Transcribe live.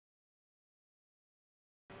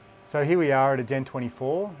So here we are at a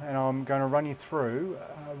Gen24 and I'm going to run you through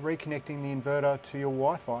reconnecting the inverter to your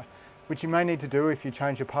Wi-Fi, which you may need to do if you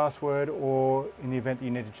change your password or in the event that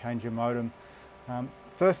you need to change your modem.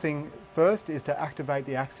 First thing first is to activate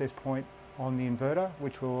the access point on the inverter,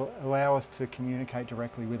 which will allow us to communicate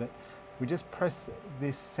directly with it. We just press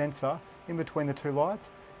this sensor in between the two lights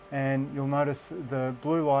and you'll notice the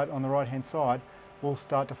blue light on the right hand side will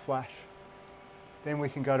start to flash. Then we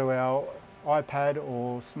can go to our iPad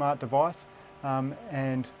or smart device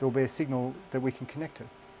and there'll be a signal that we can connect to.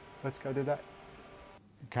 Let's go do that.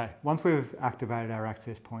 Okay, once we've activated our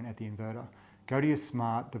access point at the inverter, go to your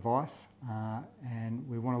smart device and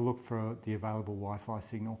we want to look for the available Wi-Fi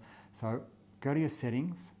signal. So go to your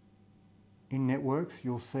settings. In networks,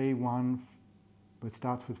 you'll see one that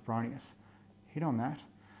starts with Fronius. Hit on that.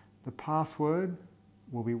 The password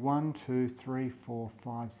will be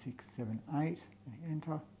 12345678 and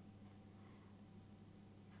enter.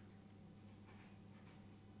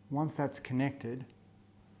 Once that's connected,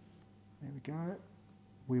 there we go,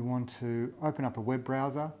 we want to open up a web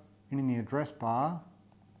browser and in the address bar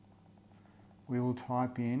we will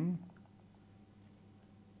type in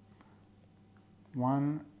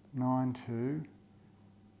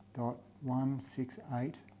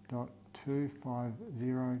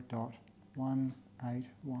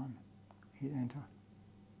 192.168.250.181. Hit enter.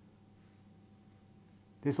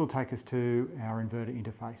 This will take us to our inverter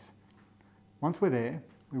interface. Once we're there,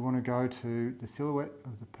 we want to go to the silhouette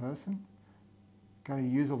of the person, go to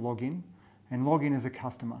user login and log in as a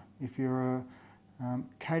customer. If you're a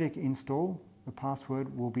KDEC install, the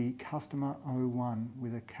password will be customer01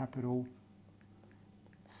 with a capital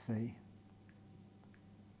C.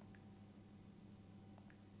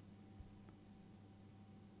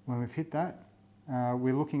 When we've hit that,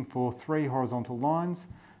 we're looking for 3 horizontal lines.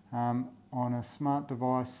 On a smart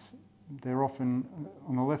device, they're often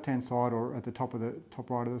on the left-hand side or at the top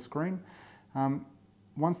right of the screen.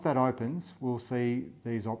 Once that opens, we'll see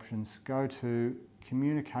these options. Go to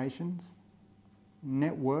Communications,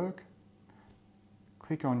 Network,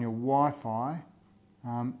 click on your Wi-Fi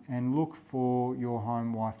and look for your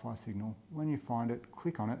home Wi-Fi signal. When you find it,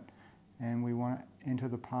 click on it and we want to enter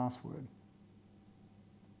the password.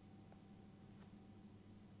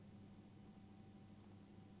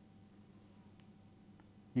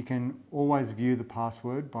 You can always view the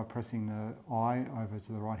password by pressing the I over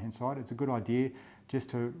to the right hand side. It's a good idea just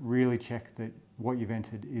to really check that what you've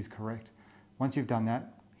entered is correct. Once you've done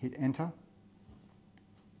that, hit enter.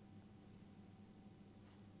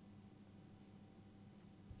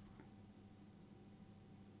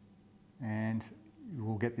 And you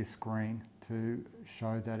will get this screen to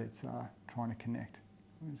show that it's trying to connect.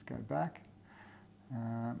 Let's go back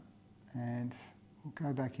and we'll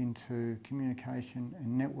go back into communication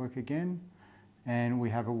and network again, and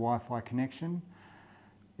we have a Wi-Fi connection.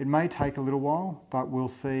 It may take a little while, but we'll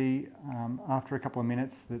see after a couple of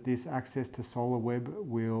minutes that this access to SolarWeb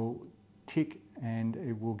will tick and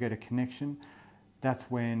it will get a connection. That's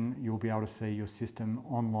when you'll be able to see your system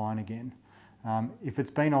online again. If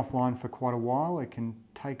it's been offline for quite a while, it can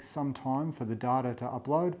take some time for the data to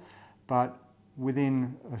upload, but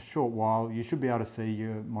within a short while you should be able to see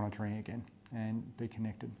your monitoring again and be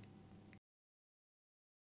connected.